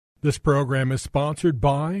This program is sponsored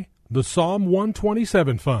by the Psalm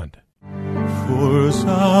 127 Fund. For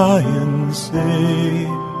Zion's sake,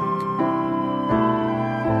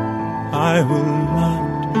 I will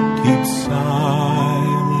not keep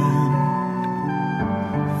silent.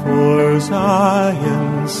 For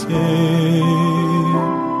Zion's sake,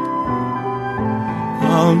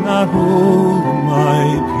 I'll not hold my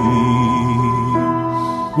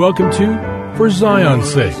peace. Welcome to For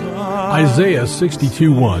Zion's Sake. Isaiah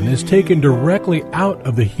 62:1 is taken directly out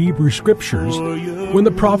of the Hebrew Scriptures when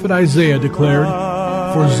the prophet Isaiah declared,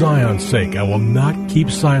 "For Zion's sake I will not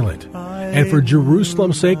keep silent, and for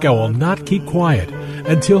Jerusalem's sake I will not keep quiet,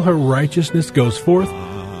 until her righteousness goes forth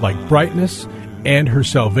like brightness, and her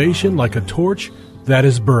salvation like a torch that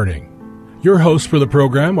is burning." Your hosts for the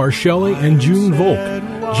program are Shelley and June Volk,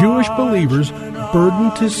 Jewish believers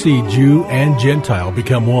burdened to see Jew and Gentile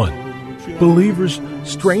become one. Believers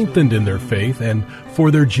strengthened in their faith and for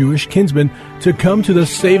their Jewish kinsmen to come to the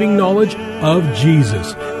saving knowledge of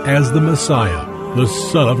Jesus as the Messiah, the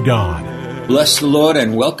Son of God. Bless the Lord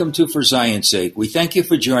and welcome to For Zion's Sake. We thank you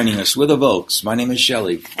for joining us. We're the Volks. My name is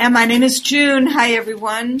Shelley. And my name is June. Hi,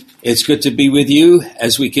 everyone. It's good to be with you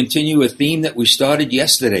as we continue a theme that we started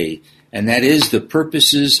yesterday, and that is the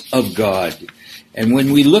purposes of God. And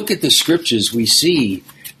when we look at the Scriptures, we see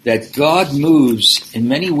that God moves in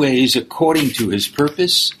many ways according to His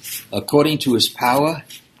purpose, according to His power,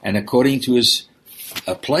 and according to His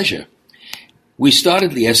pleasure. We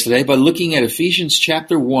started yesterday by looking at Ephesians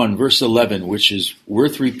chapter 1, verse 11, which is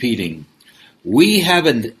worth repeating. We have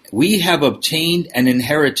obtained an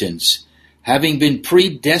inheritance, having been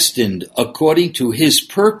predestined according to His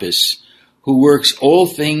purpose, who works all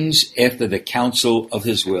things after the counsel of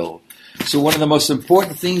His will. So one of the most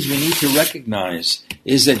important things we need to recognize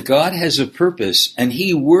is that God has a purpose and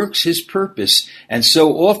He works His purpose. And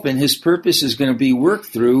so often His purpose is going to be worked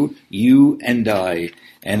through you and I.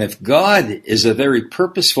 And if God is a very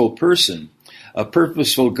purposeful person, a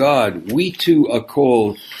purposeful God, we too are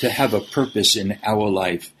called to have a purpose in our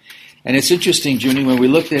life. And it's interesting, Junie, when we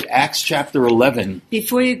looked at Acts chapter 11.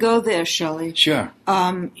 Before you go there, Shelley. Sure.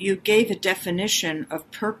 You gave a definition of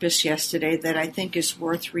purpose yesterday that I think is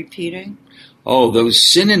worth repeating. Oh, those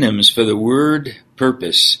synonyms for the word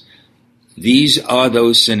purpose. These are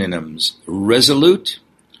those synonyms. Resolute,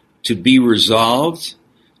 to be resolved,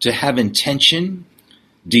 to have intention,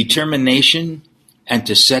 determination, and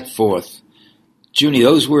to set forth. Junie,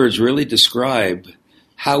 those words really describe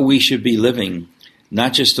how we should be living,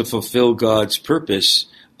 not just to fulfill God's purpose,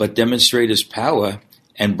 but demonstrate His power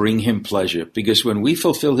and bring Him pleasure. Because when we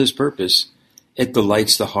fulfill His purpose, it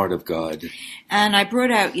delights the heart of God. And I brought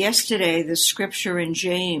out yesterday the scripture in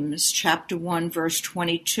James chapter 1, verse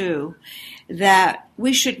 22, that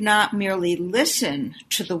we should not merely listen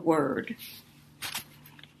to the word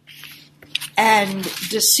and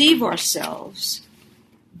deceive ourselves,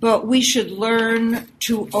 but we should learn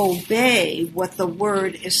to obey what the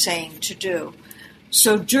word is saying to do.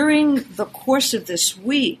 So during the course of this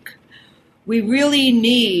week, we really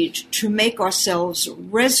need to make ourselves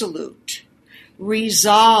resolute,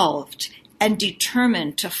 resolved, and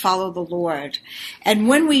determined to follow the Lord. And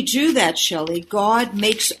when we do that, Shelley, God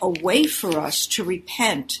makes a way for us to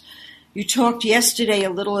repent. You talked yesterday a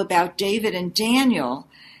little about David and Daniel,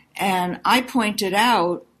 and I pointed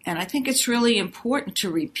out, and I think it's really important to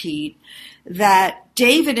repeat, that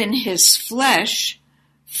David in his flesh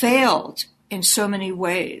failed in so many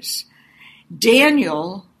ways.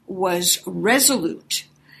 Daniel was resolute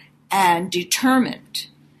and determined,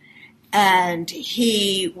 and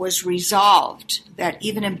he was resolved that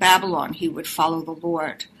even in Babylon he would follow the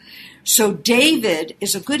Lord. So David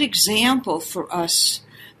is a good example for us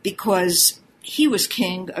because he was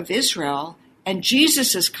king of Israel, and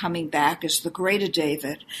Jesus is coming back as the greater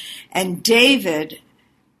David. And David,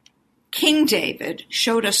 King David,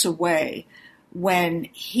 showed us a way when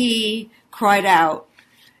he cried out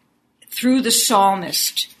through the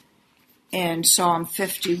psalmist in Psalm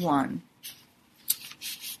 51.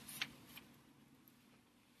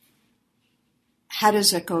 How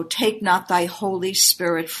does it go? Take not thy Holy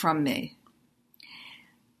Spirit from me.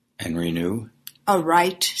 And renew a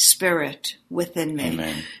right spirit within me.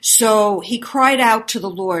 Amen. So he cried out to the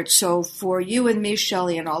Lord. So for you and me,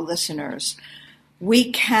 Shelley, and all listeners, we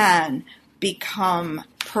can become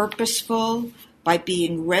purposeful by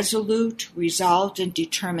being resolute, resolved, and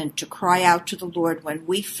determined to cry out to the Lord when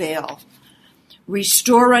we fail.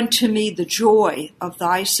 Restore unto me the joy of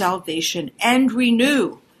thy salvation and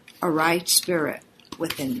renew a right spirit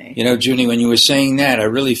within me. You know, Junie, when you were saying that, I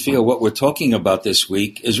really feel what we're talking about this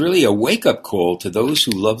week is really a wake-up call to those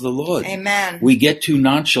who love the Lord. Amen. We get too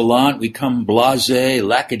nonchalant, we become blasé,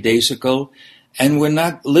 lackadaisical, and we're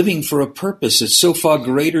not living for a purpose that's so far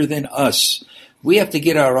greater than us. We have to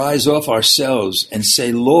get our eyes off ourselves and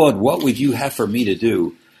say, Lord, what would you have for me to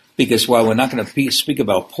do? Because while we're not going to speak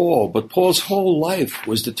about Paul, but Paul's whole life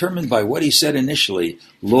was determined by what he said initially,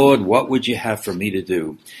 Lord, what would you have for me to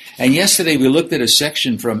do? And yesterday we looked at a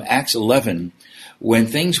section from Acts 11 when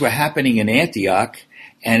things were happening in Antioch,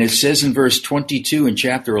 and it says in verse 22 in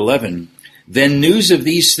chapter 11, then news of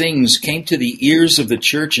these things came to the ears of the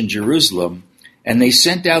church in Jerusalem, and they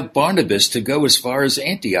sent out Barnabas to go as far as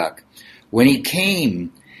Antioch. When he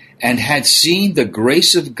came and had seen the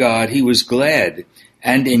grace of God, he was glad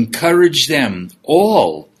and encouraged them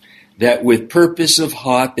all that with purpose of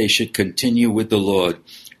heart they should continue with the Lord.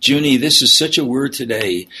 Junie, this is such a word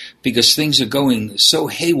today because things are going so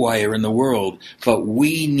haywire in the world, but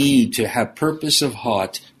we need to have purpose of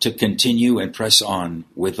heart to continue and press on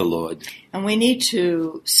with the Lord. And we need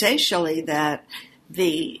to say, Shelley, that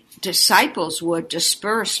the disciples were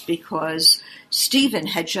dispersed because Stephen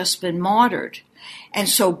had just been martyred. And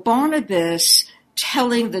so Barnabas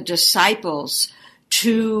telling the disciples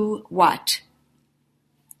to what?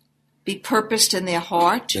 Be purposed in their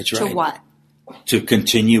heart. That's right. To what? To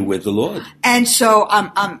continue with the Lord. And so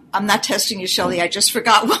I'm not testing you, Shelley. I just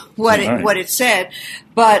forgot what it said.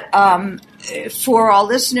 But for our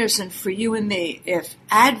listeners and for you and me, if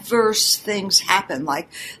adverse things happen, like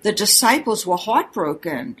the disciples were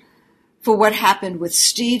heartbroken for what happened with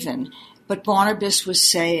Stephen, but Barnabas was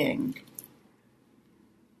saying,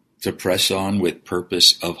 to press on with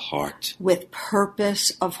purpose of heart. With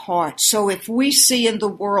purpose of heart. So if we see in the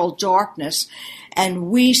world darkness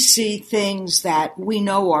and we see things that we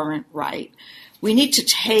know aren't right, we need to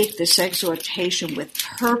take this exhortation with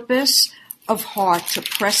purpose of heart to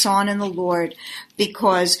press on in the Lord,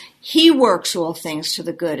 because he works all things to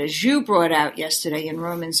the good, as you brought out yesterday in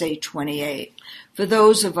Romans 8:28. For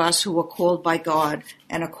those of us who are called by God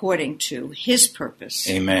and according to his purpose.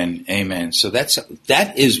 Amen. Amen. So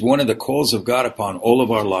that is one of the calls of God upon all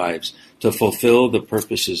of our lives, to fulfill the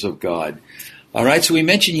purposes of God. All right. So we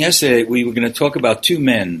mentioned yesterday we were going to talk about two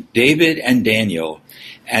men, David and Daniel,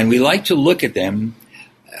 and we like to look at them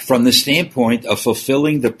from the standpoint of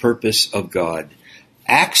fulfilling the purpose of God.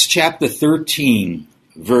 Acts chapter 13,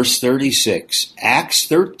 verse 36. Acts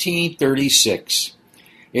 13:36.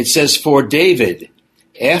 It says, for David,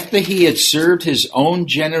 after he had served his own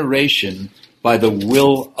generation by the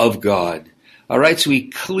will of God. All right, so we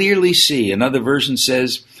clearly see, another version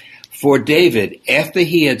says, for David, after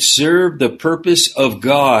he had served the purpose of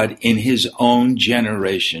God in his own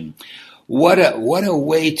generation. What a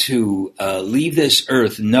way to leave this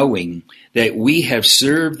earth knowing that we have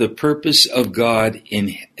served the purpose of God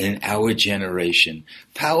in our generation.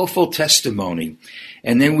 Powerful testimony.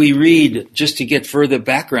 And then we read, just to get further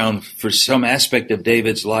background for some aspect of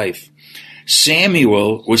David's life,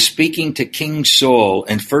 Samuel was speaking to King Saul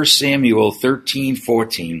in 1 Samuel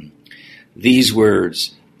 13:14. These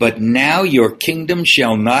words, but now your kingdom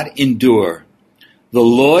shall not endure. The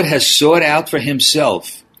Lord has sought out for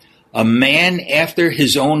himself a man after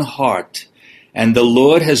his own heart, and the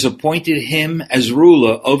Lord has appointed him as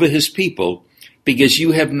ruler over his people, because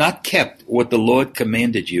you have not kept what the Lord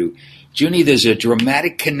commanded you. Junie, there's a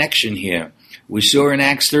dramatic connection here. We saw in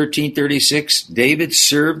Acts 13:36, David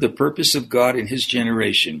served the purpose of God in his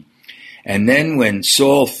generation. And then when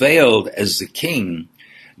Saul failed as the king,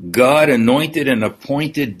 God anointed and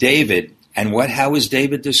appointed David. And how is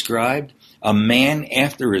David described? A man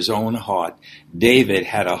after his own heart. David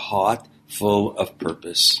had a heart full of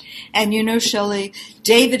purpose. And you know, Shelley,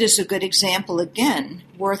 David is a good example, again,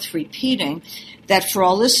 worth repeating, that for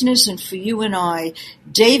our listeners and for you and I,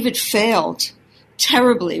 David failed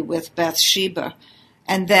terribly with Bathsheba,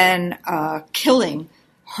 and then killing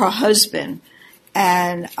her husband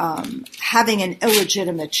and having an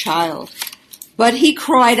illegitimate child. But he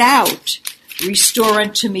cried out, restore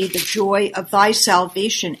unto me the joy of thy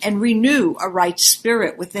salvation and renew a right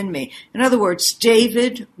spirit within me. In other words,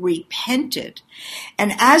 David repented.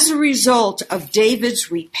 And as a result of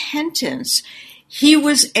David's repentance, he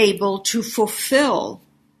was able to fulfill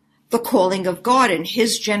the calling of God in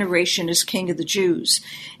his generation as King of the Jews.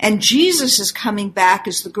 And Jesus is coming back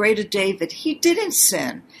as the greater David. He didn't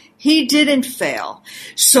sin. He didn't fail.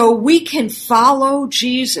 So we can follow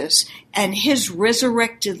Jesus and his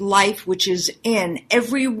resurrected life, which is in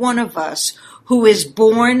every one of us who is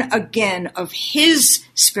born again of his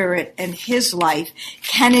spirit and his life,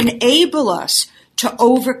 can enable us to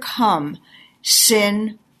overcome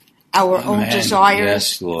sin our own desires,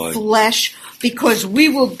 Yes, Lord. flesh, because we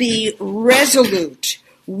will be resolute.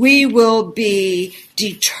 We will be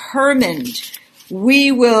determined.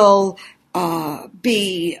 We will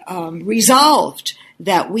be resolved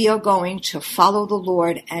that we are going to follow the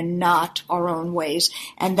Lord and not our own ways.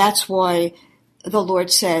 And that's why the Lord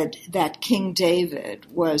said that King David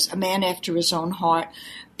was a man after his own heart,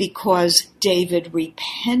 because David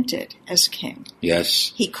repented as king.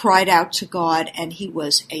 Yes. He cried out to God, and he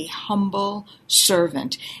was a humble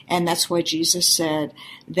servant. And that's why Jesus said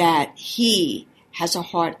that he has a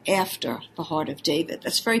heart after the heart of David.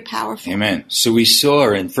 That's very powerful. Amen. So we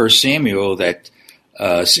saw in 1 Samuel that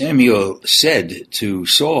Samuel said to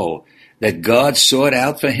Saul that God sought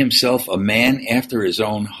out for himself a man after his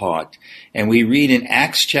own heart. And we read in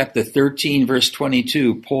Acts chapter 13, verse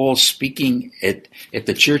 22, Paul speaking at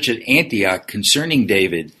the church at Antioch concerning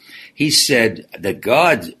David. He said that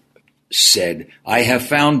God said, I have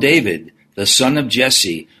found David, the son of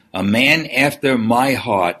Jesse, a man after my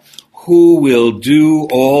heart, who will do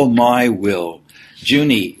all my will.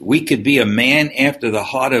 Junie, we could be a man after the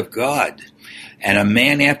heart of God. And a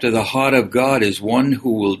man after the heart of God is one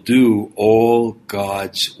who will do all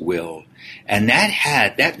God's will. And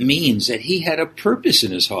that means that he had a purpose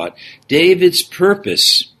in his heart. David's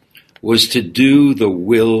purpose was to do the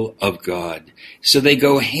will of God. So they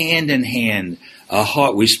go hand in hand. A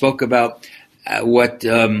heart. We spoke about what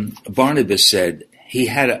Barnabas said.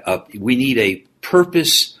 We need a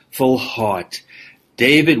purposeful heart.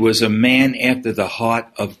 David was a man after the heart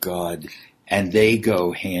of God. And they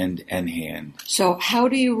go hand in hand. So how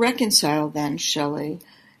do you reconcile then, Shelley,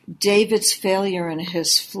 David's failure in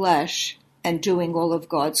his flesh and doing all of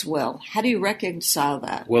God's will? How do you reconcile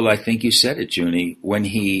that? Well, I think you said it, Junie. When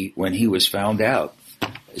he was found out,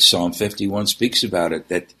 Psalm 51 speaks about it,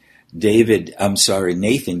 that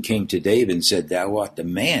Nathan came to David and said, "Thou art the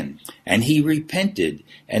man." And he repented,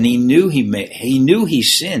 and he knew he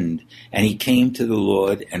sinned, and he came to the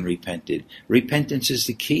Lord and repented. Repentance is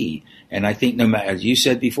the key. And I think as you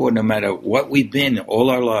said before, no matter what we've been all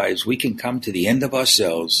our lives, we can come to the end of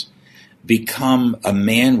ourselves, become a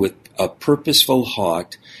man with a purposeful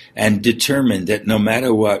heart, and determine that no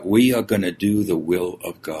matter what, we are going to do the will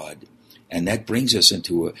of God. And that brings us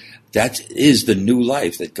that is the new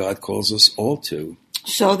life that God calls us all to.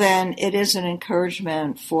 So then it is an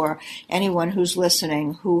encouragement for anyone who's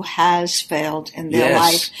listening who has failed in their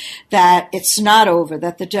life, that it's not over,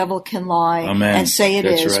 that the devil can lie and say it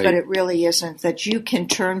is, but it really isn't, that you can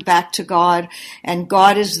turn back to God, and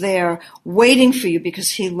God is there waiting for you because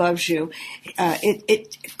he loves you.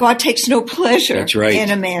 God takes no pleasure in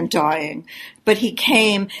a man dying, but he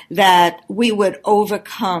came that we would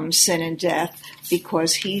overcome sin and death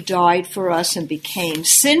because he died for us and became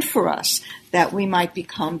sin for us, that we might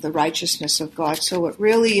become the righteousness of God. So it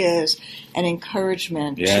really is an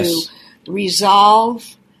encouragement to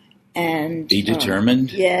resolve and be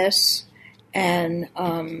determined. And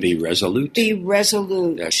be resolute. Be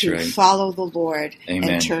resolute to follow the Lord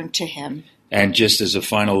and turn to him. And just as a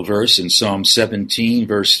final verse in Psalm 17,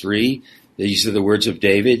 verse 3, these are the words of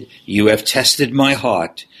David. You have tested my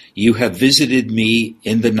heart. You have visited me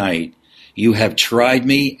in the night. You have tried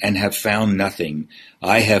me and have found nothing.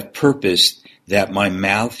 I have purposed that my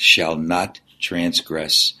mouth shall not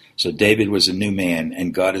transgress. So David was a new man,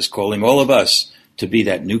 and God is calling all of us to be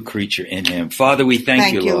that new creature in him. Father, we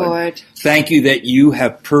thank you, Lord. Thank you that you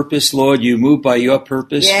have purpose, Lord. You move by your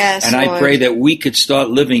purpose. And I pray that we could start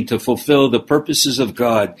living to fulfill the purposes of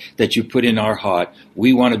God that you put in our heart.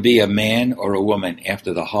 We want to be a man or a woman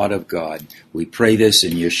after the heart of God. We pray this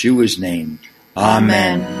in Yeshua's name.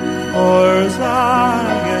 Amen. For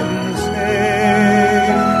Zion's sake.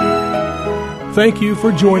 Thank you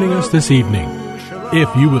for joining us this evening.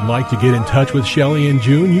 If you would like to get in touch with Shelley and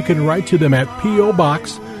June, you can write to them at P.O.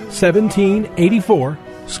 Box 1784,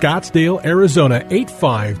 Scottsdale, Arizona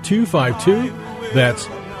 85252. That's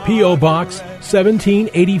P.O. Box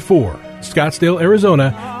 1784, Scottsdale,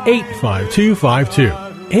 Arizona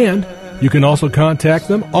 85252. And you can also contact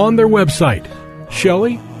them on their website,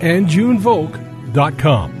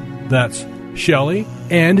 ShelleyandJuneVolk.com. That's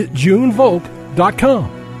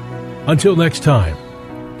ShelleyandJuneVolk.com. Until next time,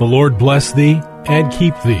 the Lord bless thee and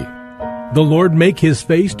keep thee. The Lord make his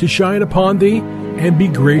face to shine upon thee and be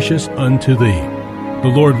gracious unto thee.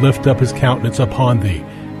 The Lord lift up his countenance upon thee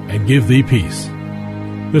and give thee peace.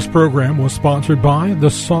 This program was sponsored by the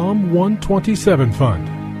Psalm 127 Fund.